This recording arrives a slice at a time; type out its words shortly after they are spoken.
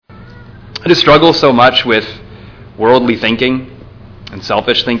I just struggle so much with worldly thinking and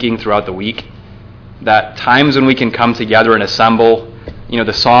selfish thinking throughout the week that times when we can come together and assemble,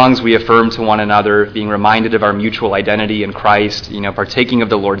 the songs we affirm to one another, being reminded of our mutual identity in Christ, partaking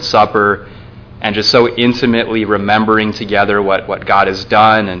of the Lord's Supper, and just so intimately remembering together what God has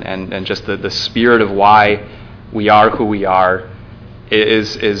done and just the spirit of why we are who we are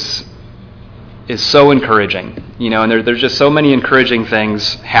is so encouraging. And there's just so many encouraging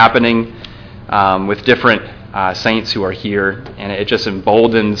things happening with different saints who are here, and it just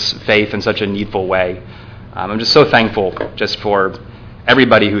emboldens faith in such a needful way. I'm just so thankful just for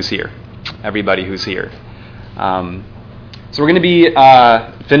everybody who's here. So we're going to be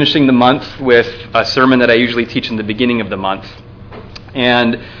finishing the month with a sermon that I usually teach in the beginning of the month.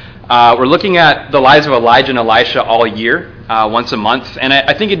 And we're looking at the lives of Elijah and Elisha all year, once a month. And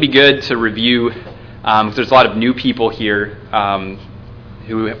I think it'd be good to review, because there's a lot of new people here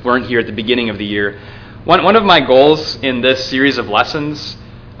who weren't here at the beginning of the year. One of my goals in this series of lessons,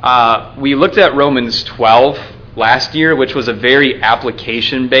 we looked at Romans 12 last year, which was a very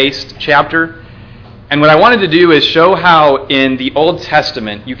application-based chapter. And what I wanted to do is show how in the Old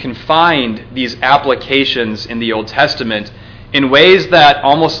Testament you can find these applications in the Old Testament in ways that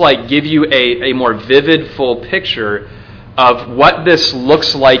almost like give you a more vivid, full picture of what this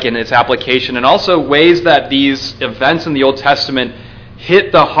looks like in its application, and also ways that these events in the Old Testament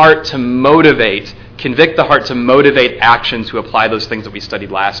hit the heart to motivate, convict the heart to motivate action to apply those things that we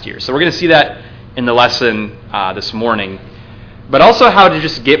studied last year. So we're going to see that in the lesson this morning. But also how to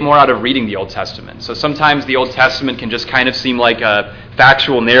just get more out of reading the Old Testament. So sometimes the Old Testament can just kind of seem like a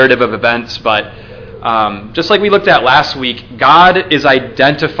factual narrative of events, but just like we looked at last week, God is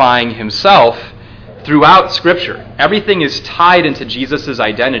identifying himself throughout Scripture. Everything is tied into Jesus'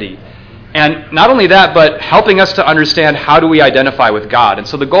 identity. And not only that, but helping us to understand how do we identify with God. And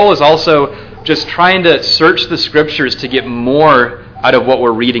so the goal is also just trying to search the Scriptures to get more out of what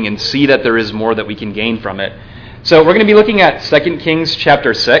we're reading and see that there is more that we can gain from it. So we're going to be looking at 2 Kings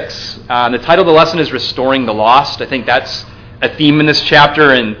chapter 6. The title of the lesson is Restoring the Lost. I think that's a theme in this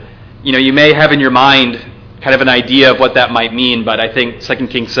chapter, and you may have in your mind kind of an idea of what that might mean, but I think 2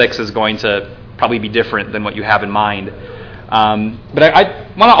 Kings 6 is going to probably be different than what you have in mind. But I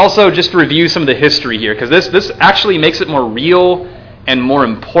want to also just review some of the history here, because this actually makes it more real and more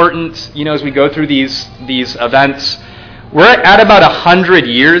important, as we go through these events. We're at about 100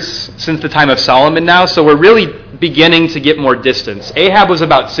 years since the time of Solomon now, so we're really beginning to get more distance. Ahab was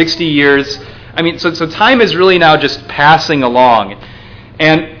about 60 years. So time is really now just passing along.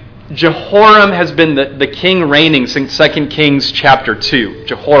 And Jehoram has been the king reigning since 2 Kings chapter 2.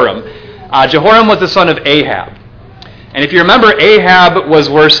 Jehoram was the son of Ahab. And if you remember, Ahab was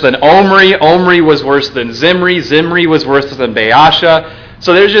worse than Omri. Omri was worse than Zimri. Zimri was worse than Baasha.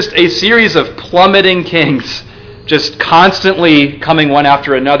 So there's just a series of plummeting kings just constantly coming one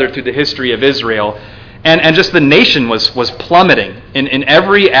after another through the history of Israel. And just the nation was plummeting in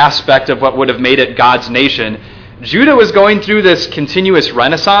every aspect of what would have made it God's nation. Judah was going through this continuous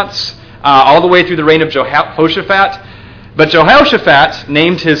renaissance all the way through the reign of Jehoshaphat. But Jehoshaphat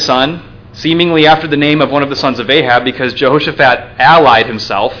named his son seemingly after the name of one of the sons of Ahab, because Jehoshaphat allied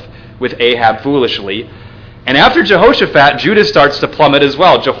himself with Ahab foolishly. And after Jehoshaphat, Judah starts to plummet as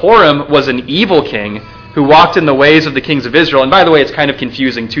well. Jehoram was an evil king who walked in the ways of the kings of Israel. And by the way, it's kind of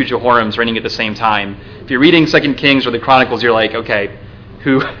confusing, two Jehorams reigning at the same time. If you're reading 2 Kings or the Chronicles, you're like, okay,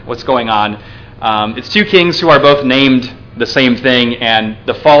 what's going on? It's two kings who are both named the same thing, and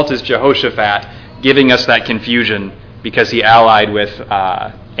the fault is Jehoshaphat giving us that confusion because he allied with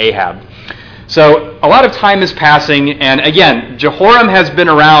Ahab. So a lot of time is passing, and again, Jehoram has been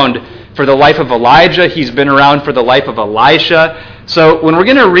around for the life of Elijah. He's been around for the life of Elisha. So when we're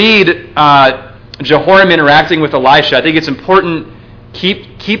going to read Jehoram interacting with Elisha, I think it's important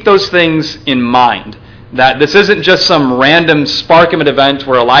keep those things in mind. That this isn't just some random spark of an event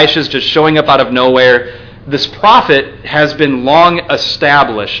where Elisha's just showing up out of nowhere. This prophet has been long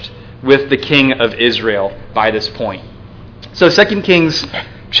established with the king of Israel by this point. So 2 Kings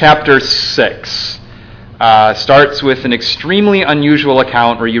chapter 6 starts with an extremely unusual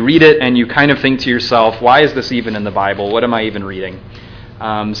account where you read it and you kind of think to yourself, why is this even in the Bible? What am I even reading?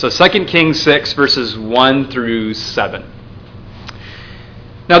 So 2 Kings 6, verses 1 through 7.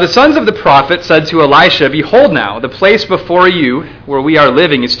 Now the sons of the prophet said to Elisha, "Behold now, the place before you where we are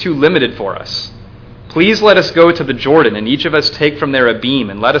living is too limited for us. Please let us go to the Jordan, and each of us take from there a beam,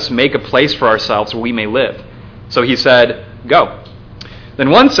 and let us make a place for ourselves where we may live." So he said, "Go." Then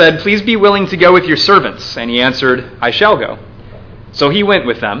one said, "Please be willing to go with your servants." And he answered, "I shall go." So he went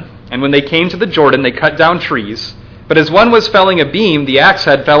with them, and when they came to the Jordan, they cut down trees, But as one was felling a beam, the axe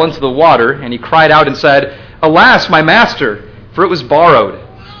head fell into the water, and he cried out and said, 'Alas, my master, for it was borrowed.'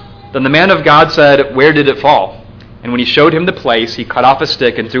 Then the man of God said, 'Where did it fall?' And when he showed him the place, he cut off a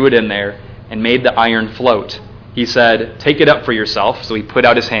stick and threw it in there and made the iron float. He said, 'Take it up for yourself.' So he put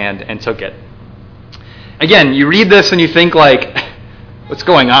out his hand and took it." Again, you read this and you think like, what's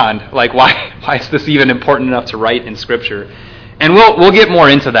going on? Like, why is this even important enough to write in Scripture? And we'll get more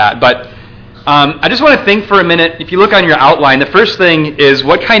into that. But I just want to think for a minute. If you look on your outline, the first thing is,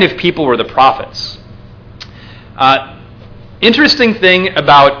 what kind of people were the prophets? Interesting thing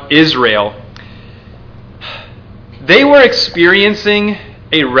about Israel, they were experiencing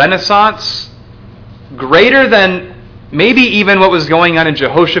a renaissance greater than maybe even what was going on in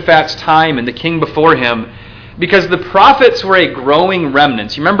Jehoshaphat's time and the king before him, because the prophets were a growing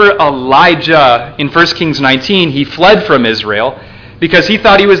remnant. You remember Elijah in 1 Kings 19, he fled from Israel because he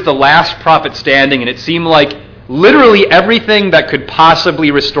thought he was the last prophet standing, and it seemed like literally everything that could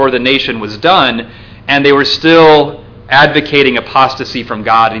possibly restore the nation was done, and they were still advocating apostasy from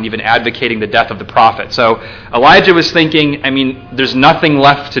God and even advocating the death of the prophet. So Elijah was thinking, there's nothing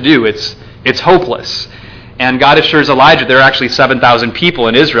left to do. It's hopeless. And God assures Elijah there are actually 7,000 people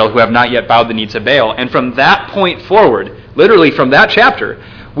in Israel who have not yet bowed the knee to Baal. And from that point forward, literally from that chapter,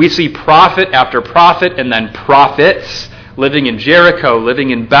 we see prophet after prophet and then prophets living in Jericho, living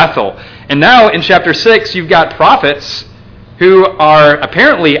in Bethel. And now in chapter 6, you've got prophets who are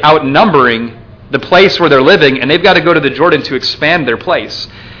apparently outnumbering the place where they're living, and they've got to go to the Jordan to expand their place.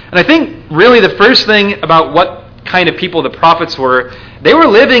 And I think really the first thing about what kind of people the prophets were, they were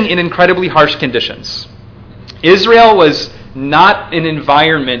living in incredibly harsh conditions. Israel was not an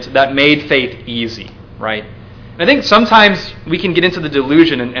environment that made faith easy, right? And I think sometimes we can get into the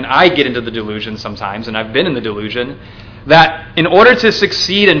delusion, and I get into the delusion sometimes, and I've been in the delusion, that in order to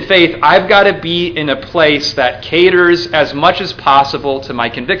succeed in faith, I've got to be in a place that caters as much as possible to my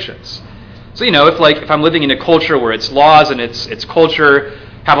convictions. So, if I'm living in a culture where its laws and its culture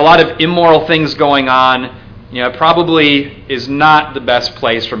have a lot of immoral things going on, it probably is not the best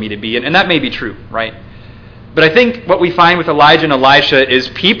place for me to be. And that may be true, right? But I think what we find with Elijah and Elisha is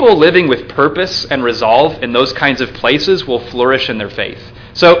people living with purpose and resolve in those kinds of places will flourish in their faith.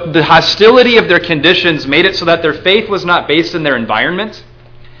 So the hostility of their conditions made it so that their faith was not based in their environment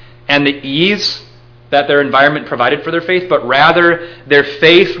and the ease that their environment provided for their faith, but rather their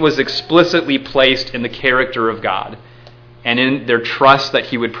faith was explicitly placed in the character of God and in their trust that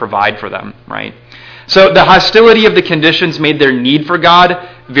He would provide for them, right? So the hostility of the conditions made their need for God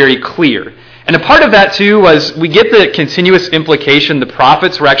very clear. And a part of that, too, was we get the continuous implication the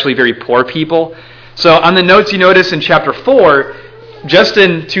prophets were actually very poor people. So on the notes you notice in chapter 4, just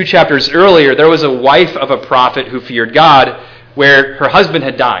in 2 chapters earlier, there was a wife of a prophet who feared God where her husband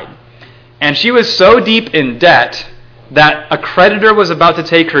had died. And she was so deep in debt that a creditor was about to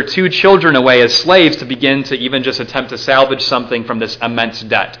take her 2 children away as slaves to begin to even just attempt to salvage something from this immense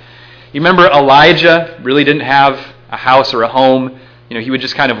debt. You remember Elijah really didn't have a house or a home. He would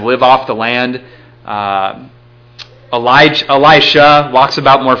just kind of live off the land. Elisha walks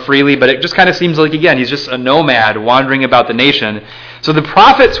about more freely, but it just kind of seems like, again, he's just a nomad wandering about the nation. So the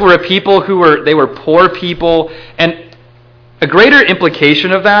prophets were a people who were poor people, and a greater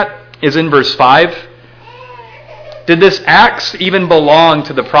implication of that is in verse 5. Did this axe even belong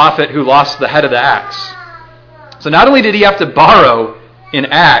to the prophet who lost the head of the axe? So not only did he have to borrow an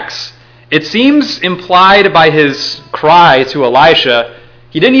axe, it seems implied by his cry to Elisha,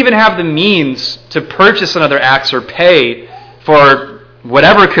 he didn't even have the means to purchase another axe or pay for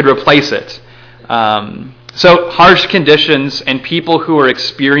whatever could replace it. So harsh conditions and people who are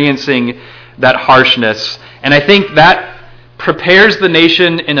experiencing that harshness. And I think that prepares the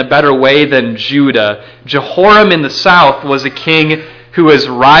nation in a better way than Judah. Jehoram in the south was a king who was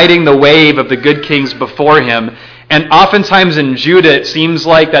riding the wave of the good kings before him. And oftentimes in Judah, it seems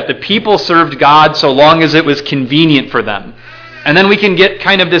like that the people served God so long as it was convenient for them. And then we can get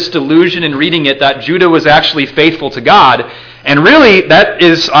kind of this delusion in reading it that Judah was actually faithful to God. And really, that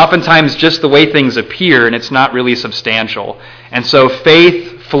is oftentimes just the way things appear, and it's not really substantial. And so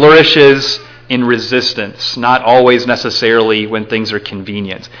faith flourishes in resistance, not always necessarily when things are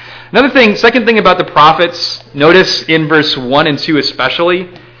convenient. Second thing about the prophets, notice in verse 1 and 2 especially,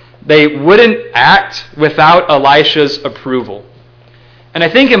 they wouldn't act without Elisha's approval. And I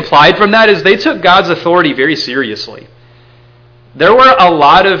think implied from that is they took God's authority very seriously. There were a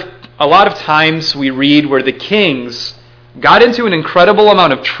lot of times we read where the kings got into an incredible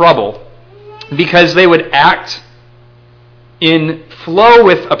amount of trouble because they would act in flow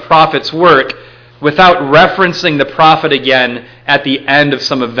with a prophet's work without referencing the prophet again at the end of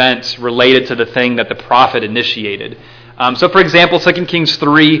some event related to the thing that the prophet initiated. So for example, 2 Kings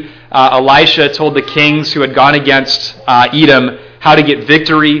 3, Elisha told the kings who had gone against Edom how to get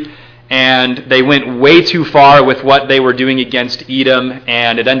victory, and they went way too far with what they were doing against Edom,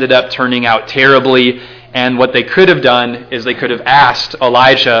 and it ended up turning out terribly. And what they could have done is they could have asked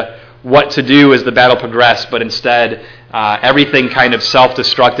Elijah what to do as the battle progressed, but instead everything kind of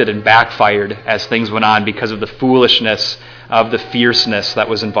self-destructed and backfired as things went on because of the foolishness of the fierceness that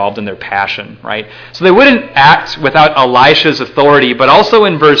was involved in their passion, right? So they wouldn't act without Elisha's authority, but also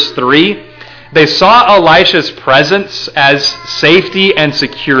in verse 3, they saw Elisha's presence as safety and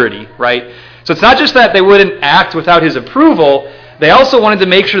security, right? So it's not just that they wouldn't act without his approval, they also wanted to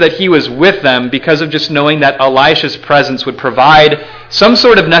make sure that he was with them because of just knowing that Elisha's presence would provide some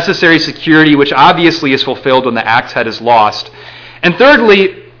sort of necessary security, which obviously is fulfilled when the axe head is lost. And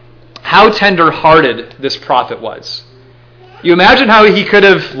thirdly, how tender-hearted this prophet was. You imagine how he could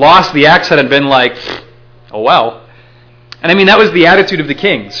have lost the axe head and been like, oh well. And I mean, that was the attitude of the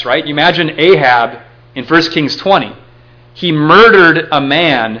kings, right? You imagine Ahab in 1 Kings 20. He murdered a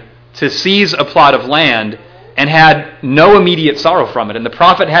man to seize a plot of land and had no immediate sorrow from it. And the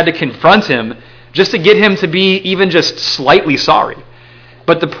prophet had to confront him just to get him to be even just slightly sorry.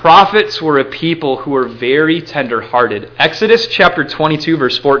 But the prophets were a people who were very tender-hearted. Exodus chapter 22,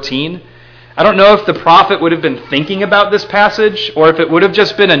 verse 14. I don't know if the prophet would have been thinking about this passage or if it would have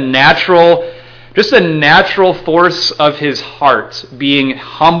just been a natural force of his heart, being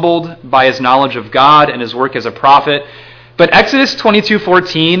humbled by his knowledge of God and his work as a prophet. But Exodus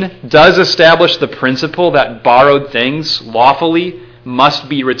 22:14 does establish the principle that borrowed things lawfully must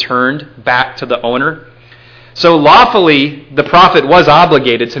be returned back to the owner. So lawfully, the prophet was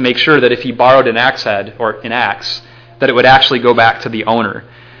obligated to make sure that if he borrowed an axe head or an axe, that it would actually go back to the owner.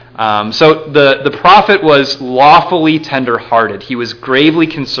 So the prophet was lawfully tender-hearted. He was gravely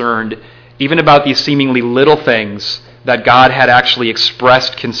concerned even about these seemingly little things that God had actually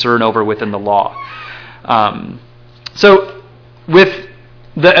expressed concern over within the law. So with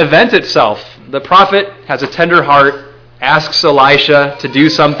the event itself, the prophet has a tender heart, asks Elisha to do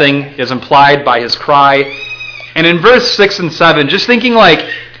something, is implied by his cry. And in verse 6 and 7, just thinking like,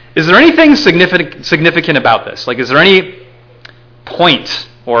 is there anything significant about this? Like, is there any point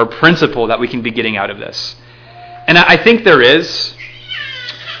or principle that we can be getting out of this? And I think there is.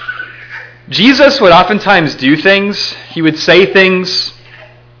 Jesus would oftentimes do things, he would say things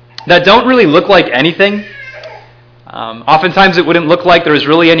that don't really look like anything. Oftentimes it wouldn't look like there was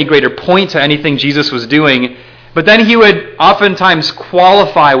really any greater point to anything Jesus was doing, but then he would oftentimes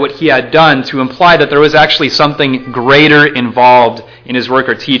qualify what he had done to imply that there was actually something greater involved in his work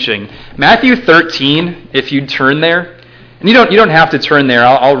or teaching. Matthew 13, if you turn there, and you don't have to turn there,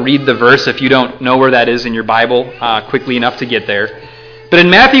 I'll read the verse if you don't know where that is in your Bible quickly enough to get there. But in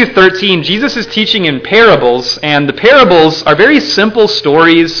Matthew 13, Jesus is teaching in parables, and the parables are very simple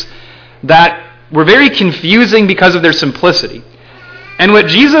stories that were very confusing because of their simplicity. And what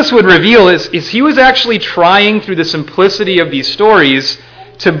Jesus would reveal is he was actually trying through the simplicity of these stories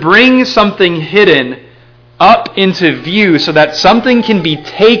to bring something hidden up into view so that something can be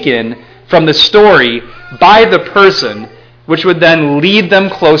taken from the story by the person, which would then lead them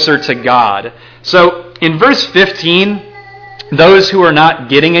closer to God. So in verse 15, those who are not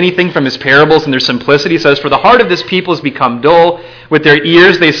getting anything from his parables and their simplicity says, "For the heart of this people has become dull. With their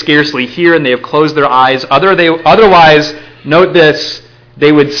ears they scarcely hear, and they have closed their eyes. Otherwise, note this,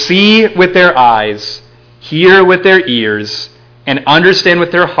 they would see with their eyes, hear with their ears, and understand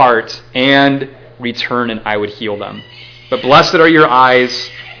with their heart, and return, and I would heal them. But blessed are your eyes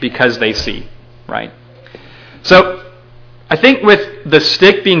because they see." Right? So, I think with the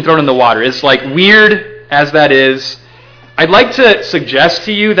stick being thrown in the water, it's like weird as that is, I'd like to suggest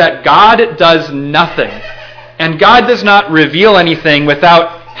to you that God does nothing, and God does not reveal anything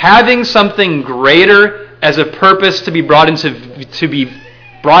without having something greater as a purpose to be brought into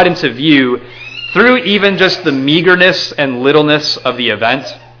view through even just the meagerness and littleness of the event.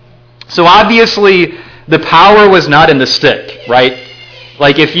 So obviously, the power was not in the stick, right?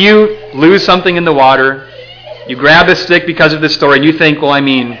 Like if you lose something in the water, you grab a stick because of this story, and you think, well, I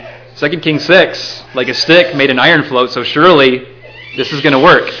mean, 2 Kings 6, like a stick made an iron float, so surely this is going to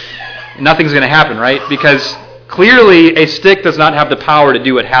work. Nothing's going to happen, right? Because clearly a stick does not have the power to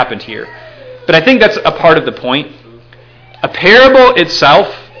do what happened here. But I think that's a part of the point. A parable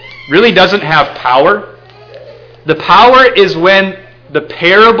itself really doesn't have power. The power is when the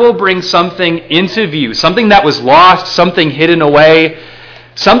parable brings something into view, something that was lost, something hidden away,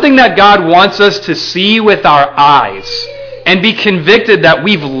 something that God wants us to see with our eyes. and be convicted that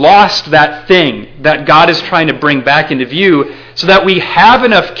we've lost that thing that God is trying to bring back into view, so that we have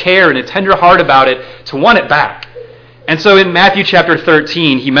enough care and a tender heart about it to want it back. And so in Matthew chapter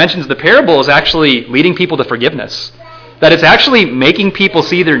 13, he mentions the parable is actually leading people to forgiveness. That it's actually making people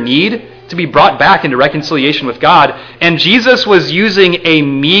see their need to be brought back into reconciliation with God. And Jesus was using a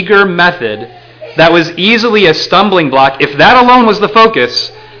meager method that was easily a stumbling block, if that alone was the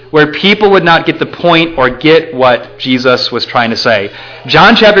focus, where people would not get the point or get what Jesus was trying to say.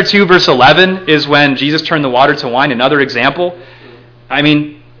 John chapter 2, verse 11 is when Jesus turned the water to wine, another example. I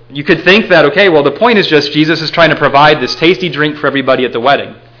mean, you could think that, okay, well, the point is just Jesus is trying to provide this tasty drink for everybody at the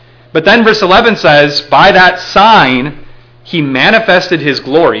wedding. But then verse 11 says, by that sign, he manifested his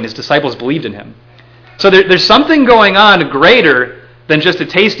glory, and his disciples believed in him. So there's something going on greater than just a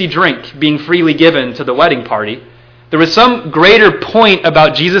tasty drink being freely given to the wedding party. There was some greater point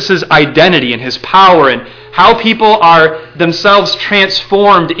about Jesus' identity and his power and how people are themselves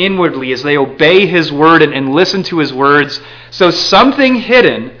transformed inwardly as they obey his word and listen to his words. So something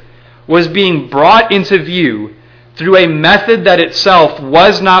hidden was being brought into view through a method that itself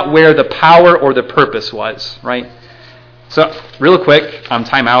was not where the power or the purpose was, right? So real quick,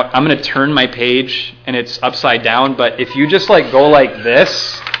 time out. I'm going to turn my page and it's upside down, but if you just go like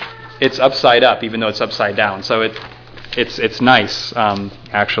this, it's upside up, even though it's upside down. So it's nice,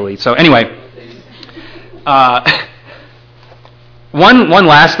 actually. So anyway, one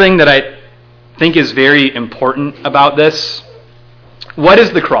last thing that I think is very important about this. What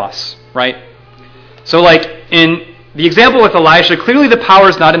is the cross, right? So in the example with Elisha, clearly the power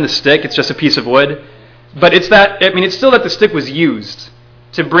is not in the stick, it's just a piece of wood. But it's still that the stick was used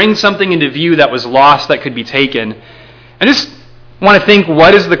to bring something into view that was lost that could be taken. I just want to think,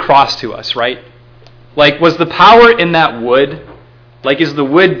 what is the cross to us, right? Was the power in that wood? Is the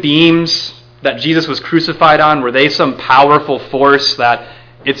wood beams that Jesus was crucified on, were they some powerful force that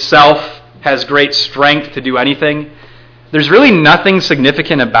itself has great strength to do anything? There's really nothing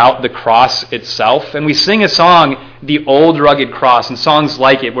significant about the cross itself. And we sing a song, The Old Rugged Cross, and songs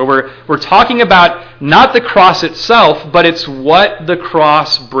like it, where we're talking about not the cross itself, but it's what the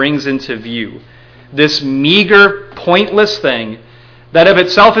cross brings into view. This meager, pointless thing that of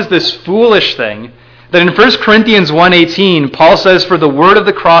itself is this foolish thing, that in 1 Corinthians 1:18, Paul says, for the word of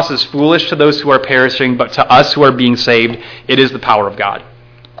the cross is foolish to those who are perishing, but to us who are being saved, it is the power of God.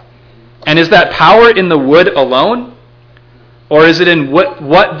 And is that power in the wood alone? Or is it in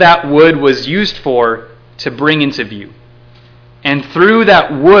what that wood was used for to bring into view? And through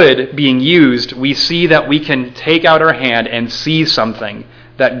that wood being used, we see that we can take out our hand and see something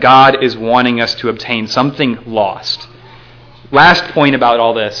that God is wanting us to obtain, something lost. Last point about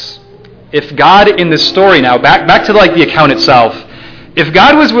all this. If God in the story now, back to the account itself, if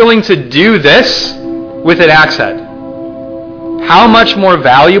God was willing to do this with an axe head, how much more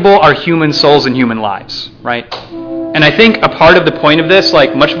valuable are human souls and human lives, right? And I think a part of the point of this,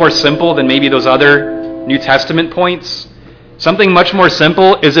 much more simple than maybe those other New Testament points, something much more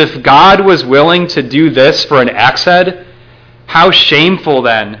simple is if God was willing to do this for an axe head, how shameful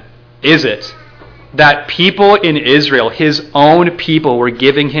then is it that people in Israel, his own people, were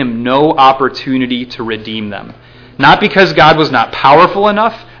giving him no opportunity to redeem them? Not because God was not powerful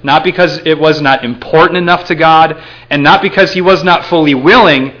enough, not because it was not important enough to God, and not because he was not fully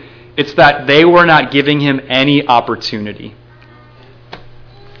willing. It's that they were not giving him any opportunity.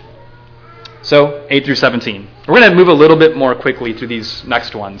 So, 8 through 17. We're going to move a little bit more quickly through these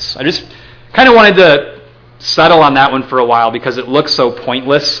next ones. I just kind of wanted to settle on that one for a while because it looks so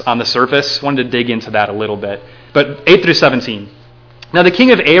pointless on the surface. Wanted to dig into that a little bit. But 8 through 17. Now the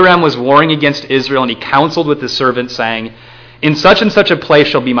king of Aram was warring against Israel, and he counseled with his servants, saying, in such and such a place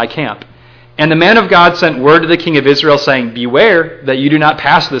shall be my camp. And the man of God sent word to the king of Israel, saying, beware that you do not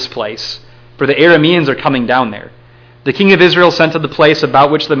pass this place, for the Arameans are coming down there. The king of Israel sent to the place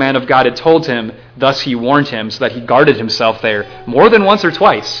about which the man of God had told him. Thus he warned him, so that he guarded himself there more than once or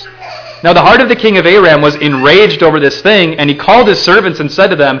twice. Now the heart of the king of Aram was enraged over this thing, and he called his servants and said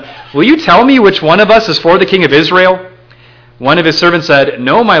to them, will you tell me which one of us is for the king of Israel? One of his servants said,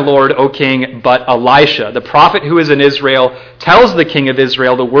 no, my lord, O king, but Elisha, the prophet who is in Israel, tells the king of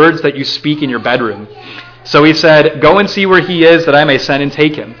Israel the words that you speak in your bedroom. So he said, go and see where he is, that I may send and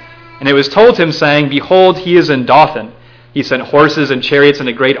take him. And it was told him, saying, behold, he is in Dothan. He sent horses and chariots and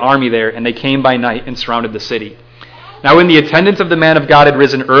a great army there, and they came by night and surrounded the city. Now when the attendants of the man of God had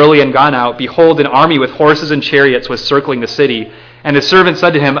risen early and gone out, behold, an army with horses and chariots was circling the city. And his servant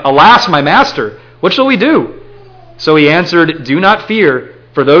said to him, alas, my master, what shall we do? So he answered, do not fear,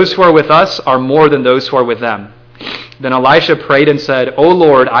 for those who are with us are more than those who are with them. Then Elisha prayed and said, O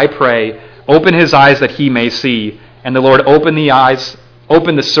Lord, I pray, open his eyes that he may see. And the Lord opened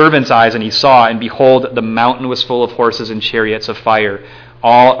the servant's eyes, and he saw, and behold, the mountain was full of horses and chariots of fire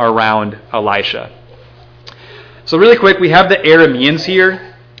all around Elisha. So really quick, we have the Arameans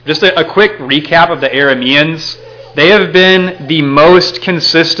here. Just a quick recap of the Arameans. They have been the most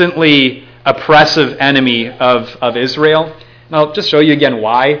consistently oppressive enemy of Israel. And I'll just show you again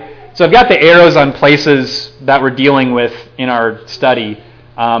why. So I've got the arrows on places that we're dealing with in our study.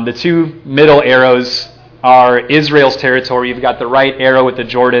 The two middle arrows are Israel's territory. You've got the right arrow with the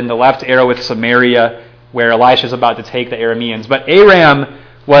Jordan, the left arrow with Samaria, where Elisha is about to take the Arameans. But Aram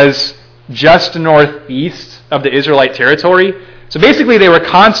was just northeast of the Israelite territory. So basically they were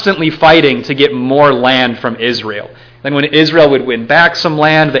constantly fighting to get more land from Israel. Then when Israel would win back some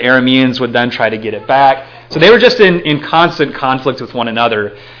land, the Arameans would then try to get it back. So they were just in constant conflict with one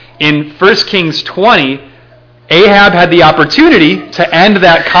another. In 1 Kings 20, Ahab had the opportunity to end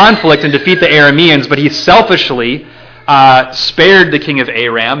that conflict and defeat the Arameans, but he selfishly spared the king of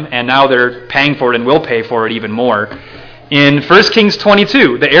Aram, and now they're paying for it and will pay for it even more. In 1 Kings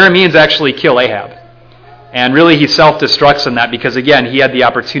 22, the Arameans actually kill Ahab. And really he self-destructs in that because, again, he had the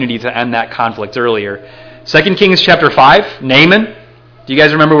opportunity to end that conflict earlier. 2 Kings chapter 5, Naaman. Do you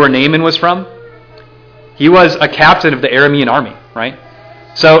guys remember where Naaman was from? He was a captain of the Aramean army, right?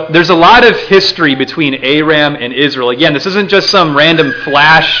 So there's a lot of history between Aram and Israel. Again, this isn't just some random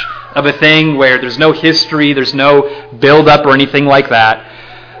flash of a thing where there's no history, there's no build-up or anything like that.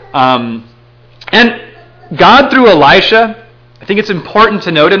 And God, through Elisha, I think it's important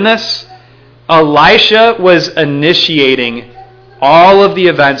to note in this, Elisha was initiating all of the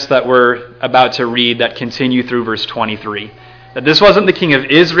events that we're about to read that continue through verse 23. That this wasn't the king of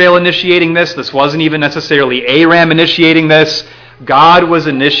Israel initiating this. This wasn't even necessarily Aram initiating this. God was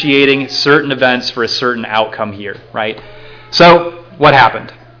initiating certain events for a certain outcome here, right? So, what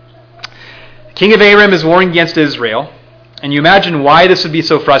happened? The king of Aram is warring against Israel, and you imagine why this would be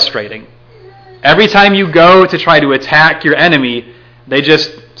so frustrating. Every time you go to try to attack your enemy, they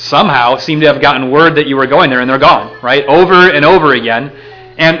just somehow seem to have gotten word that you were going there, and they're gone, right? Over and over again.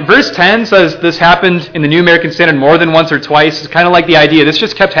 And verse 10 says this happened in the New American Standard more than once or twice. It's kind of like the idea this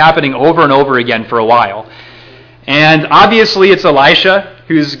just kept happening over and over again for a while. And obviously it's Elisha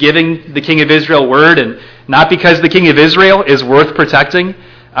who's giving the king of Israel word, and not because the king of Israel is worth protecting.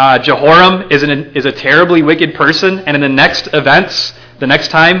 Jehoram is a terribly wicked person, and in the next events, the next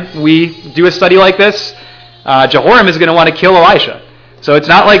time we do a study like this, Jehoram is going to want to kill Elisha. So it's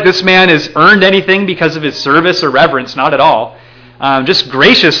not like this man has earned anything because of his service or reverence, not at all. Just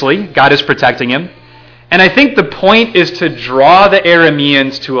graciously, God is protecting him. And I think the point is to draw the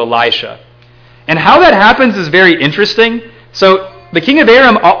Arameans to Elisha. And how that happens is very interesting. So the king of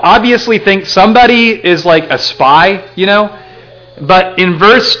Aram obviously thinks somebody is like a spy, you know. But in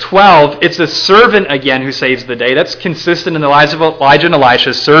verse 12, it's a servant again who saves the day. That's consistent in the lives of Elijah and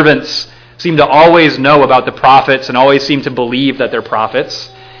Elisha. Servants seem to always know about the prophets and always seem to believe that they're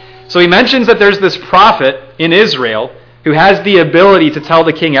prophets. So he mentions that there's this prophet in Israel who has the ability to tell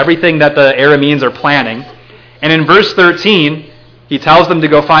the king everything that the Arameans are planning. And in verse 13, he tells them to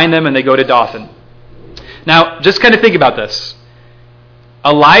go find them, and they go to Dothan. Now, just kind of think about this.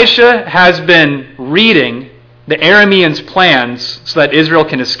 Elisha has been reading the Arameans' plans so that Israel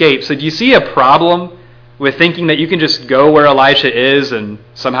can escape. So do you see a problem with thinking that you can just go where Elisha is and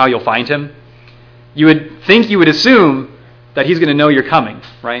somehow you'll find him? You would assume that he's going to know you're coming,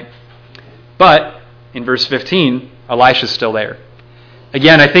 right? But in verse 15, Elisha's still there.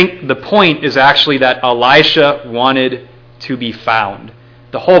 Again, I think the point is actually that Elisha wanted to be found.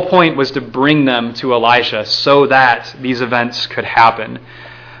 The whole point was to bring them to Elisha so that these events could happen.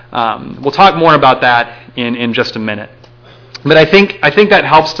 We'll talk more about that in just a minute. But I think that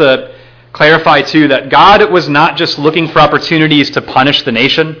helps to clarify, too, that God was not just looking for opportunities to punish the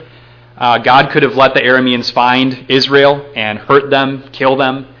nation. God could have let the Arameans find Israel and hurt them, kill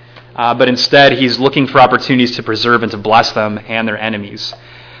them. But instead, he's looking for opportunities to preserve and to bless them and their enemies.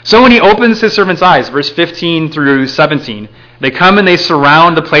 So when he opens his servant's eyes, verse 15 through 17, they come and they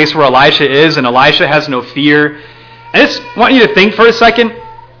surround the place where Elisha is, and Elisha has no fear. I just want you to think for a second.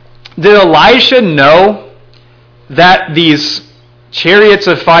 Did Elisha know that these chariots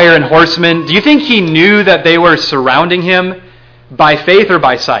of fire and horsemen, do you think he knew that they were surrounding him by faith or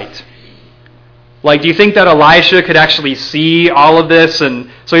by sight? Like, do you think that Elisha could actually see all of this?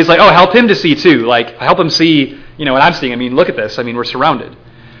 And so he's like, oh, help him to see too. Like, help him see, what I'm seeing. I mean, look at this. I mean, we're surrounded.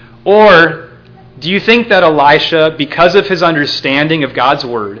 Or do you think that Elisha, because of his understanding of God's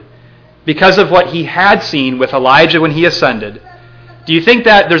word, because of what he had seen with Elijah when he ascended, do you think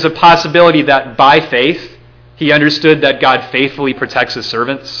that there's a possibility that by faith he understood that God faithfully protects his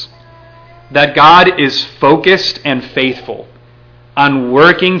servants? that God is focused and faithful on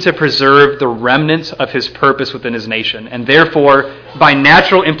working to preserve the remnants of his purpose within his nation. And therefore, by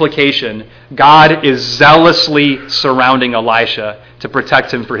natural implication, God is zealously surrounding Elisha to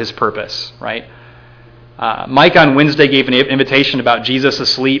protect him for his purpose, right? Mike on Wednesday gave an invitation about Jesus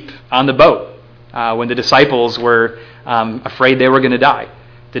asleep on the boat when the disciples were afraid they were going to die.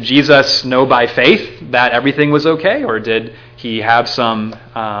 Did Jesus know by faith that everything was okay, or did he have some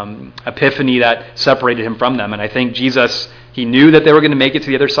epiphany that separated him from them? And I think Jesus, he knew that they were going to make it to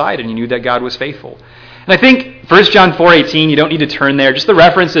the other side, and he knew that God was faithful. And I think 1 John 4:18, you don't need to turn there. Just the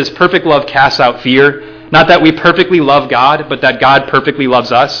reference is perfect love casts out fear. Not that we perfectly love God, but that God perfectly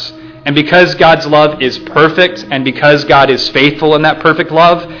loves us. And because God's love is perfect, and because God is faithful in that perfect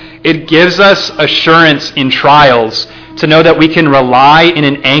love, it gives us assurance in trials to know that we can rely in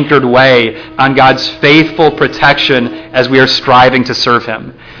an anchored way on God's faithful protection as we are striving to serve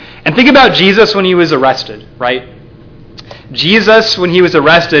him. And think about Jesus when he was arrested, right? Jesus, when he was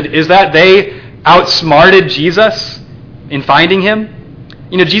arrested, is that they outsmarted Jesus in finding him?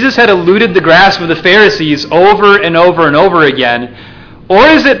 You know, Jesus had eluded the grasp of the Pharisees over and over and over again. Or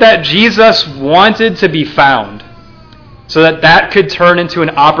is it that Jesus wanted to be found so that that could turn into an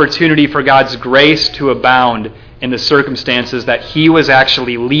opportunity for God's grace to abound in the circumstances that he was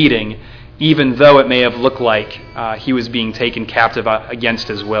actually leading, even though it may have looked like he was being taken captive against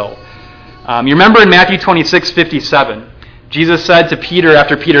his will? You remember in Matthew 26:57, Jesus said to Peter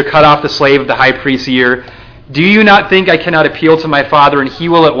after Peter cut off the slave of the high priest's ear, "Do you not think I cannot appeal to my Father, and he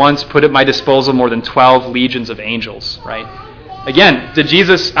will at once put at my disposal more than 12 legions of angels?" Right? Again, did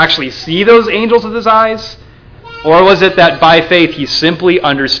Jesus actually see those angels with his eyes? Or was it that by faith he simply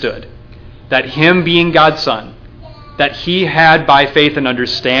understood that him being God's son, that he had by faith an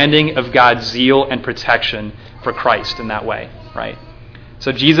understanding of God's zeal and protection for Christ in that way, right?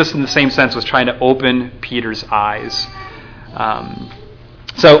 So Jesus, in the same sense, was trying to open Peter's eyes.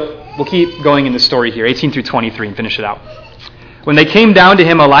 So we'll keep going in the story here, 18 through 23, and finish it out. When they came down to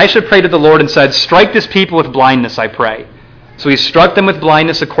him, Elisha prayed to the Lord and said, "Strike this people with blindness, I pray." So he struck them with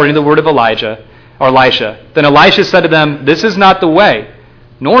blindness according to the word of Elisha. Then Elisha said to them, "This is not the way,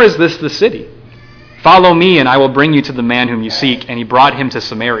 nor is this the city. Follow me, and I will bring you to the man whom you seek." And he brought him to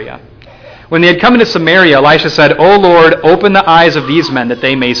Samaria. When they had come into Samaria, Elisha said, "O Lord, open the eyes of these men that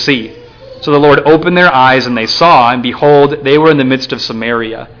they may see." So the Lord opened their eyes, and they saw, and behold, they were in the midst of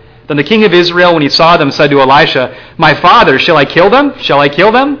Samaria. Then the king of Israel, when he saw them, said to Elisha, "My father, shall I kill them? Shall I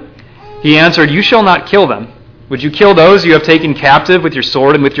kill them?" He answered, "You shall not kill them. Would you kill those you have taken captive with your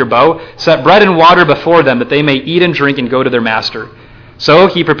sword and with your bow? Set bread and water before them, that they may eat and drink and go to their master." So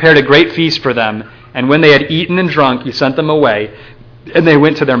he prepared a great feast for them, and when they had eaten and drunk, he sent them away, and they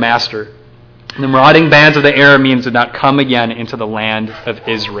went to their master. And the marauding bands of the Arameans did not come again into the land of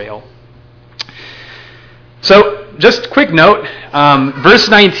Israel. So, just quick note, verse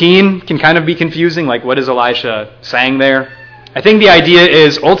 19 can kind of be confusing, like what is Elisha saying there? I think the idea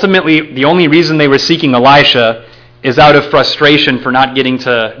is ultimately the only reason they were seeking Elisha is out of frustration for not getting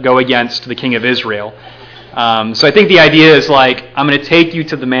to go against the king of Israel. So I think the idea is like, I'm going to take you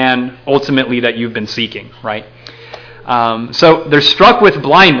to the man ultimately that you've been seeking, right? So they're struck with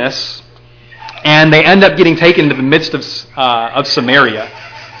blindness, and they end up getting taken into the midst of Samaria.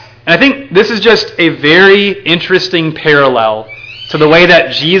 And I think this is just a very interesting parallel to the way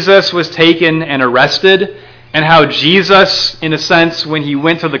that Jesus was taken and arrested, and how Jesus, in a sense, when he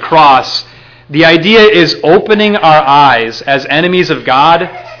went to the cross, the idea is opening our eyes as enemies of God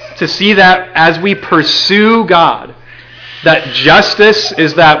to see that as we pursue God, that justice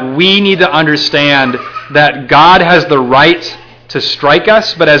is that we need to understand that God has the right to strike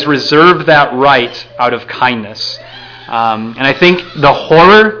us, but has reserved that right out of kindness. And I think the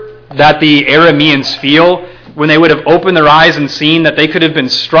horror that the Arameans feel when they would have opened their eyes and seen that they could have been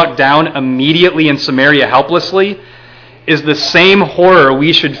struck down immediately in Samaria helplessly is the same horror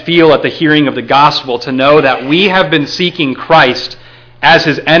we should feel at the hearing of the gospel, to know that we have been seeking Christ as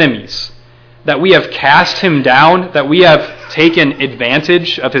his enemies, that we have cast him down, that we have taken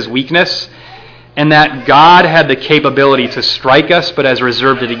advantage of his weakness, and that God had the capability to strike us, but has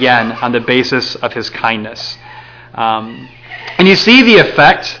reserved it again on the basis of his kindness. And you see the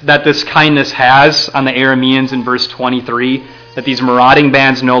effect that this kindness has on the Arameans in verse 23, that these marauding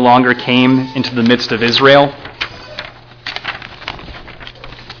bands no longer came into the midst of Israel.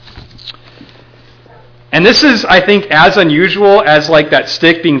 And this is, I think, as unusual as like that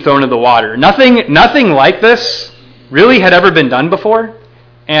stick being thrown in the water. Nothing like this really had ever been done before,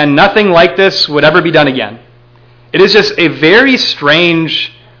 and nothing like this would ever be done again. It is just a very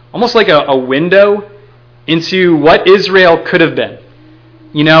strange, almost like a window into what Israel could have been.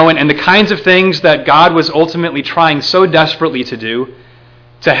 and the kinds of things that God was ultimately trying so desperately to do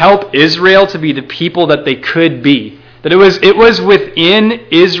to help Israel to be the people that they could be. That it was within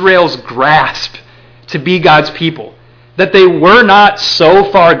Israel's grasp to be God's people. That they were not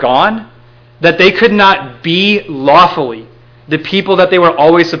so far gone that they could not be lawfully the people that they were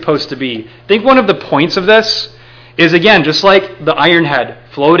always supposed to be. I think one of the points of this is, again, just like the iron head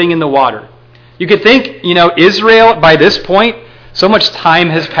floating in the water. You could think, Israel, by this point, so much time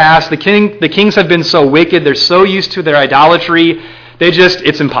has passed. The kings have been so wicked. They're so used to their idolatry.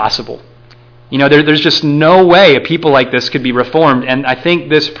 It's impossible. There's just no way a people like this could be reformed. And I think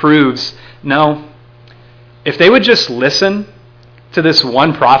this proves, no, if they would just listen to this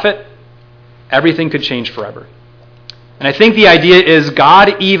one prophet, everything could change forever. And I think the idea is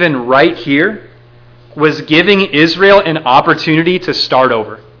God, even right here, was giving Israel an opportunity to start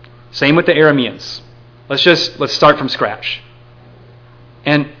over. Same with the Arameans. Let's start from scratch.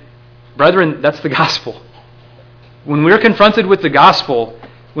 And brethren, that's the gospel. When we're confronted with the gospel,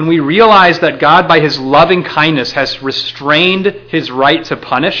 when we realize that God, by his loving kindness, has restrained his right to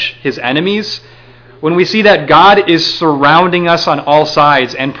punish his enemies, when we see that God is surrounding us on all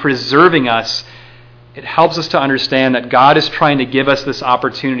sides and preserving us, it helps us to understand that God is trying to give us this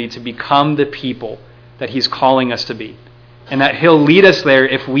opportunity to become the people that he's calling us to be. And that he'll lead us there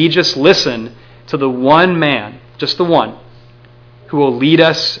if we just listen to the one man, just the one, who will lead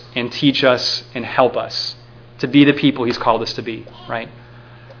us and teach us and help us to be the people he's called us to be, right?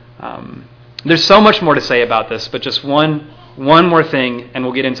 There's so much more to say about this, but just one more thing, and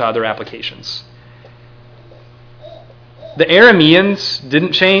we'll get into other applications. The Arameans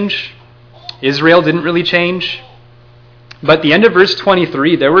didn't change. Israel didn't really change. But at the end of verse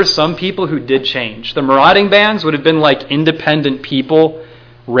 23, there were some people who did change. The marauding bands would have been like independent people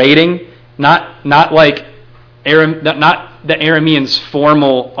raiding, not the Arameans'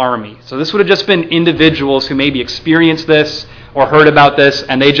 formal army. So this would have just been individuals who maybe experienced this or heard about this,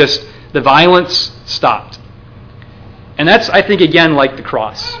 and the violence stopped. And that's, I think, again, like the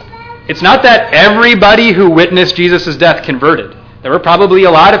cross. It's not that everybody who witnessed Jesus' death converted. There were probably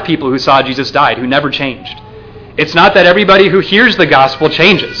a lot of people who saw Jesus died who never changed. It's not that everybody who hears the gospel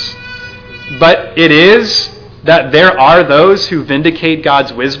changes. But it is that there are those who vindicate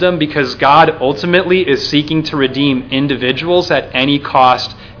God's wisdom because God ultimately is seeking to redeem individuals at any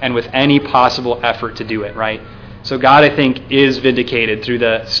cost and with any possible effort to do it, right? So God, I think, is vindicated through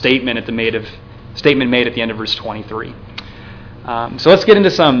the statement made at the end of verse 23. So let's get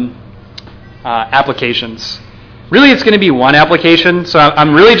into some applications. Really, it's going to be one application. So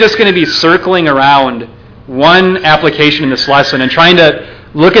I'm really just going to be circling around one application in this lesson and trying to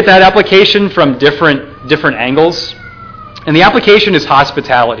look at that application from different angles. And the application is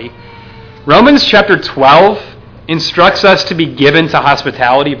hospitality. Romans chapter 12 instructs us to be given to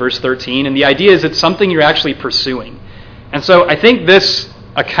hospitality, verse 13. And the idea is it's something you're actually pursuing. And so I think this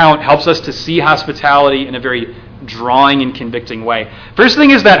account helps us to see hospitality in a very drawing and convicting way. First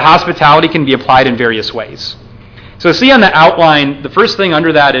thing is that hospitality can be applied in various ways. So see on the outline, the first thing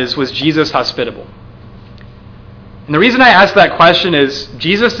under that was Jesus hospitable? And the reason I ask that question is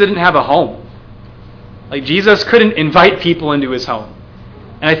Jesus didn't have a home. Like Jesus couldn't invite people into his home.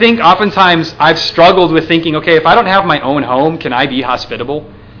 And I think oftentimes I've struggled with thinking, okay, if I don't have my own home, can I be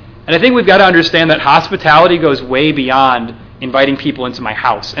hospitable? And I think we've got to understand that hospitality goes way beyond inviting people into my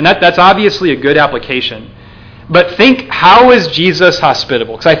house. And that's obviously a good application. But think, how is Jesus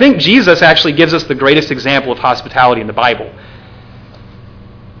hospitable? Because I think Jesus actually gives us the greatest example of hospitality in the Bible.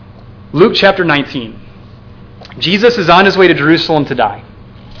 Luke chapter 19. Jesus is on his way to Jerusalem to die.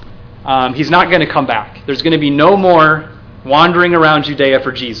 He's not going to come back. There's going to be no more wandering around Judea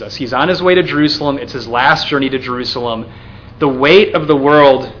for Jesus. He's on his way to Jerusalem. It's his last journey to Jerusalem. The weight of the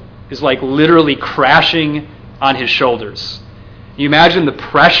world is like literally crashing on his shoulders. You imagine the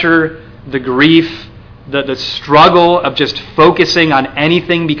pressure, the grief, the struggle of just focusing on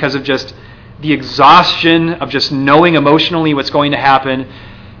anything because of just the exhaustion of just knowing emotionally what's going to happen.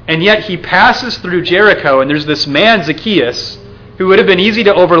 And yet he passes through Jericho, and there's this man, Zacchaeus, who would have been easy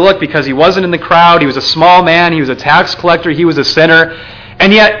to overlook because he wasn't in the crowd. He was a small man. He was a tax collector. He was a sinner.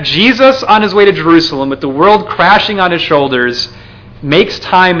 And yet Jesus, on his way to Jerusalem, with the world crashing on his shoulders, makes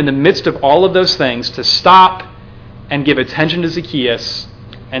time in the midst of all of those things to stop and give attention to Zacchaeus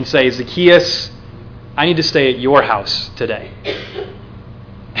and say, Zacchaeus, I need to stay at your house today.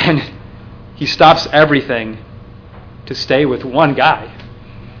 And he stops everything to stay with one guy.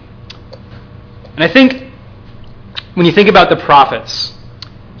 And I think when you think about the prophets,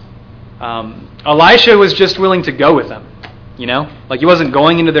 Elisha was just willing to go with them. Like he wasn't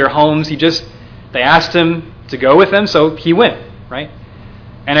going into their homes. They asked him to go with them, so he went, right?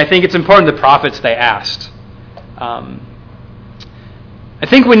 And I think it's important the prophets they asked. I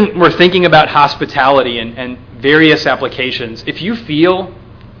think when we're thinking about hospitality and various applications, if you feel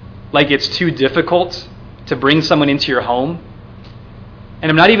like it's too difficult to bring someone into your home, and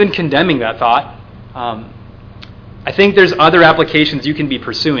I'm not even condemning that thought, I think there's other applications you can be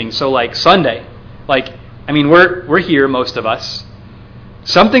pursuing. So like Sunday, we're here, most of us.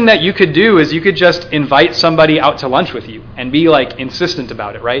 Something that you could do is you could just invite somebody out to lunch with you and be insistent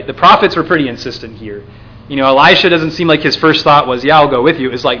about it, right? The prophets were pretty insistent here. Elisha doesn't seem like his first thought was, yeah, I'll go with you.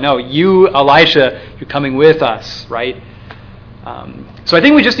 It's like, no, you, Elisha, you're coming with us, right? So I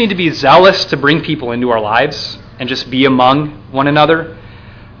think we just need to be zealous to bring people into our lives and just be among one another.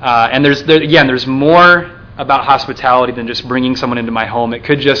 And there's more about hospitality than just bringing someone into my home. It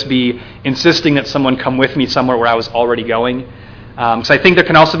could just be insisting that someone come with me somewhere where I was already going. So I think there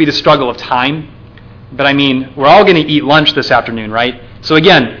can also be the struggle of time. But we're all going to eat lunch this afternoon, right? So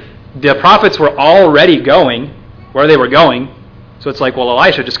again, the prophets were already going where they were going. So it's like, well,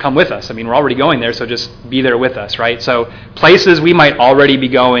 Elisha, just come with us. We're already going there, so just be there with us, right? So places we might already be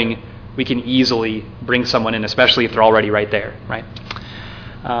going, we can easily bring someone in, especially if they're already right there, right?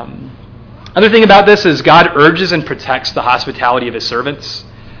 Other thing about this is God urges and protects the hospitality of his servants.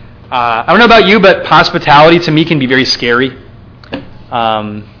 I don't know about you, but hospitality to me can be very scary.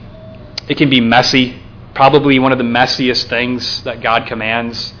 It can be messy, probably one of the messiest things that God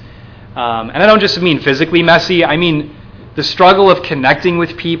commands. And I don't just mean physically messy. I mean the struggle of connecting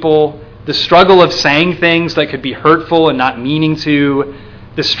with people, the struggle of saying things that could be hurtful and not meaning to,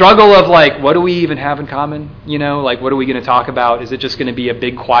 the struggle of what do we even have in common? What are we going to talk about? Is it just going to be a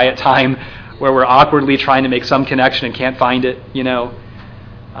big quiet time where we're awkwardly trying to make some connection and can't find it? We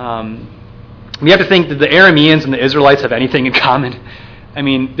have to think, did the Arameans and the Israelites have anything in common?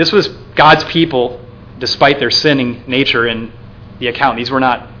 This was God's people, despite their sinning nature in the account. These were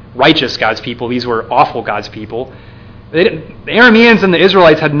not righteous God's people. These were awful God's people. The Arameans and the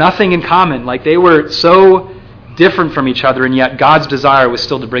Israelites had nothing in common. They were so different from each other, and yet God's desire was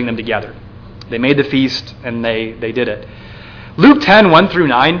still to bring them together. They made the feast, and they did it. Luke 10, 1 through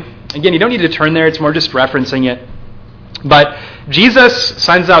 9. Again, you don't need to turn there. It's more just referencing it. But Jesus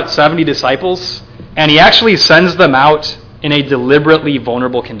sends out 70 disciples, and he actually sends them out in a deliberately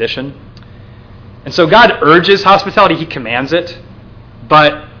vulnerable condition. And so God urges hospitality. He commands it.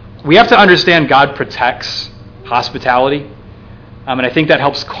 But we have to understand God protects hospitality. And I think that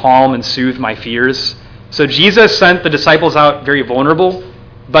helps calm and soothe my fears. So Jesus sent the disciples out very vulnerable,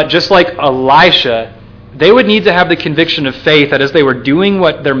 but just like Elisha, they would need to have the conviction of faith that as they were doing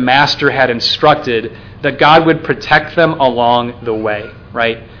what their master had instructed, that God would protect them along the way,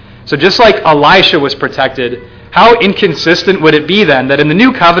 right? So just like Elisha was protected, how inconsistent would it be then that in the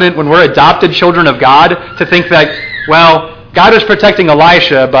new covenant, when we're adopted children of God, to think that, well, God was protecting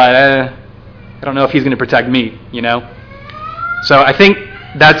Elisha, but I don't know if he's going to protect me, So I think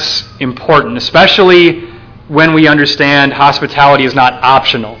that's important, especially when we understand hospitality is not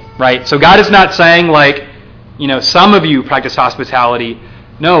optional, right? So God is not saying some of you practice hospitality.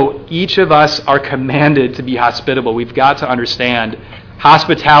 No, each of us are commanded to be hospitable. We've got to understand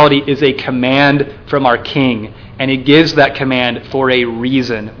hospitality is a command from our King, and he gives that command for a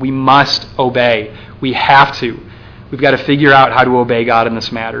reason. We must obey. We have to. We've got to figure out how to obey God in this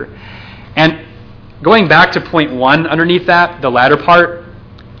matter. And going back to point 1 underneath that, the latter part,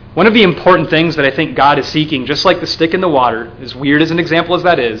 one of the important things that I think God is seeking, just like the stick in the water, as weird as an example as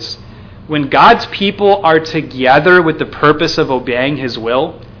that is, when God's people are together with the purpose of obeying his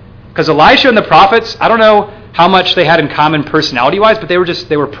will, because Elisha and the prophets, I don't know how much they had in common personality-wise, but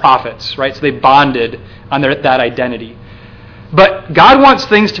they were prophets, right? So they bonded on that identity. But God wants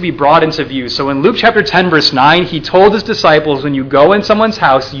things to be brought into view. So in Luke chapter 10, verse 9, he told his disciples, when you go in someone's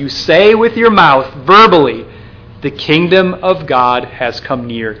house, you say with your mouth, verbally, the kingdom of God has come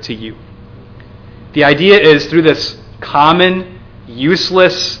near to you. The idea is through this common,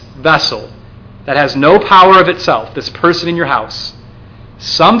 useless vessel that has no power of itself, this person in your house,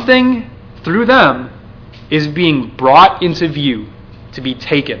 something through them is being brought into view to be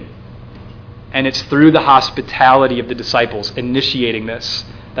taken. And it's through the hospitality of the disciples initiating this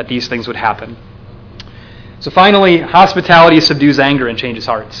that these things would happen. So finally, hospitality subdues anger and changes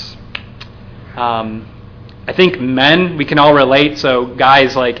hearts. I think men, we can all relate. So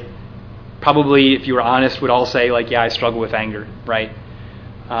guys, probably if you were honest, would all say, yeah, I struggle with anger, right?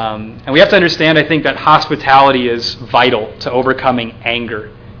 And we have to understand, I think, that hospitality is vital to overcoming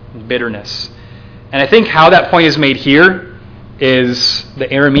anger and bitterness. And I think how that point is made here is the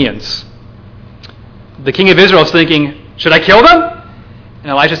Arameans. The king of Israel is thinking, should I kill them? And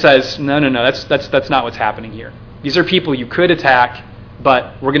Elisha says, no, that's not what's happening here. These are people you could attack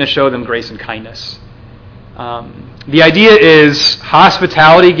but we're going to show them grace and kindness. The idea is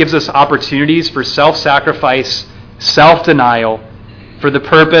hospitality gives us opportunities for self-sacrifice, self-denial, for the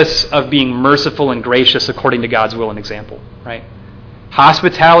purpose of being merciful and gracious according to God's will and example, right?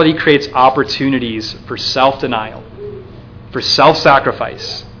 Hospitality creates opportunities for self-denial, for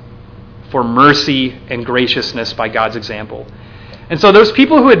self-sacrifice, for mercy and graciousness by God's example. And so those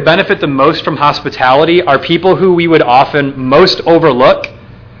people who would benefit the most from hospitality are people who we would often most overlook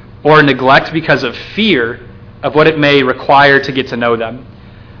or neglect because of fear of what it may require to get to know them.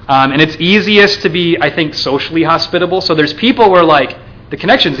 And it's easiest to be, I think, socially hospitable. So there's people where, like, the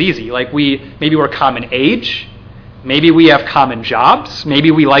connection's easy. Like, maybe we're common age. Maybe we have common jobs.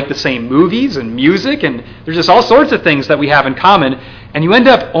 Maybe we like the same movies and music. And there's just all sorts of things that we have in common. And you end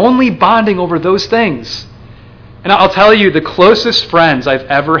up only bonding over those things. And I'll tell you, the closest friends I've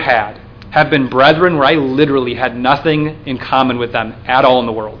ever had have been brethren where I literally had nothing in common with them at all in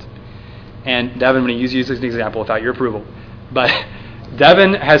the world. And Devin, I'm going to use you as an example without your approval. But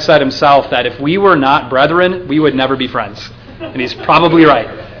Devin has said himself that if we were not brethren, we would never be friends. And he's probably right.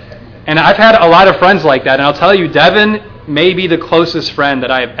 And I've had a lot of friends like that. And I'll tell you, Devin may be the closest friend that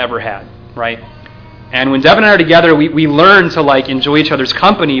I have ever had, right? And when Devin and I are together, we learn to, like, enjoy each other's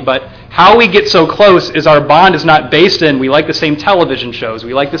company. But how we get so close is our bond is not based in we like the same television shows,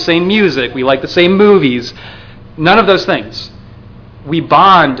 we like the same music, we like the same movies. None of those things. We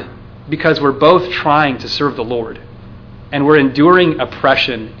bond because we're both trying to serve the Lord. And we're enduring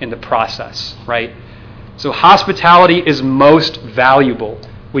oppression in the process, right? So hospitality is most valuable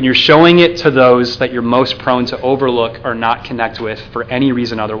when you're showing it to those that you're most prone to overlook or not connect with for any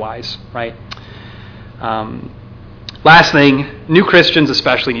reason otherwise, right? Last thing, new Christians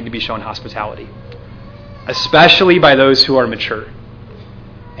especially need to be shown hospitality, especially by those who are mature.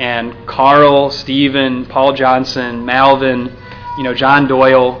 And Carl, Stephen, Paul Johnson, Malvin, John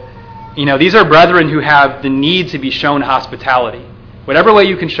Doyle, these are brethren who have the need to be shown hospitality, whatever way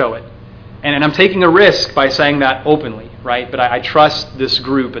you can show it. And I'm taking a risk by saying that openly, right? But I trust this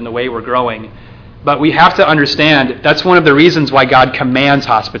group and the way we're growing. But we have to understand that's one of the reasons why God commands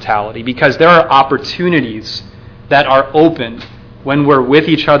hospitality, because there are opportunities that are open when we're with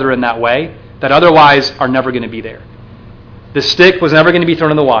each other in that way that otherwise are never going to be there. The stick was never going to be thrown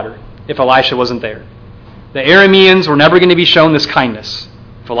in the water if Elisha wasn't there. The Arameans were never going to be shown this kindness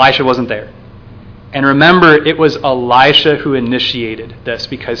if Elisha wasn't there. And remember, it was Elisha who initiated this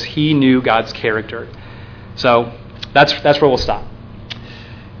because he knew God's character. So that's where we'll stop.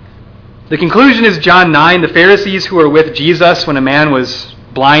 The conclusion is John 9. The Pharisees who were with Jesus when a man was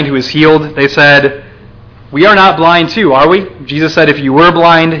blind who was healed, they said, "We are not blind too, are we?" Jesus said, "If you were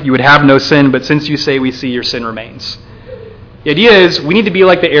blind, you would have no sin, but since you say we see, your sin remains." The idea is we need to be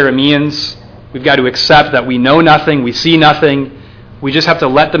like the Arameans. We've got to accept that we know nothing, we see nothing. We just have to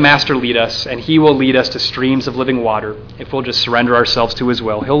let the Master lead us, and he will lead us to streams of living water if we'll just surrender ourselves to his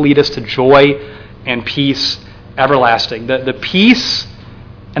will. He'll lead us to joy and peace everlasting. The peace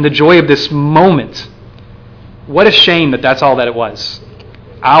and the joy of this moment. What a shame that that's all that it was.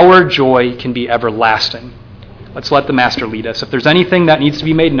 Our joy can be everlasting. Let's let the Master lead us. If there's anything that needs to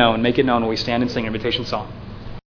be made known, make it known when we stand and sing an invitation song.